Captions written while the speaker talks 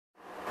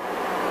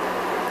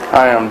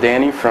Hi, I'm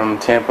Danny from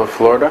Tampa,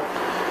 Florida,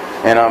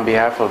 and on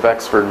behalf of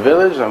Expert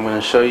Village, I'm going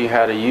to show you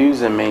how to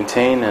use and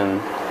maintain an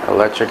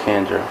electric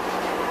hand drill.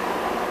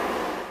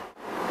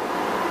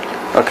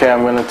 Okay,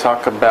 I'm going to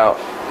talk about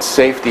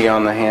safety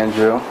on the hand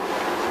drill.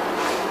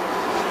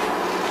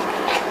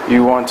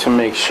 You want to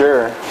make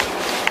sure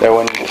that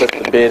when you put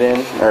the bit in,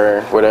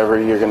 or whatever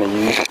you're going to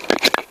use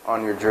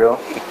on your drill,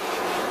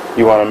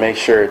 you want to make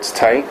sure it's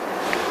tight.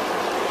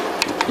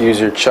 Use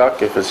your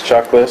chuck if it's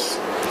chuckless.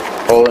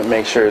 Hold it,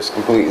 make sure it's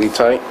completely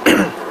tight.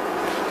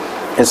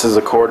 This is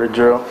a quarter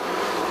drill.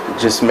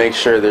 Just make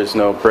sure there's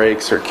no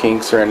breaks or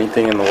kinks or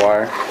anything in the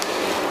wire.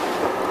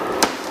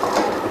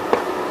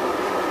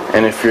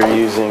 And if you're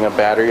using a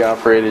battery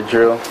operated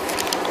drill,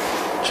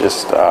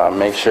 just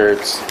make sure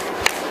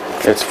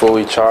it's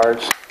fully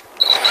charged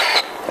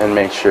and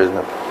make sure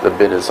that the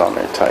bit is on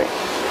there tight.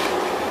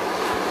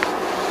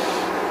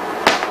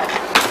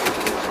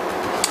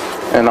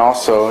 And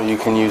also you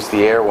can use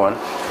the air one.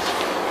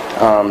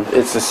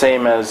 It's the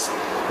same as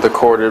the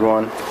corded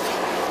one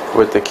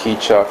with the key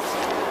chuck,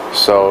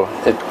 so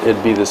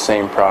it'd be the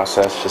same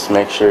process. Just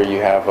make sure you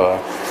have a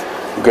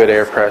good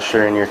air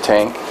pressure in your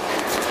tank,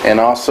 and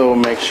also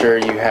make sure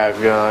you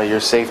have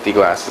your safety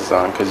glasses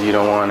on, because you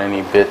don't want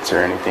any bits or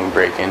anything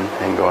breaking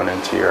and going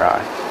into your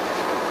eye.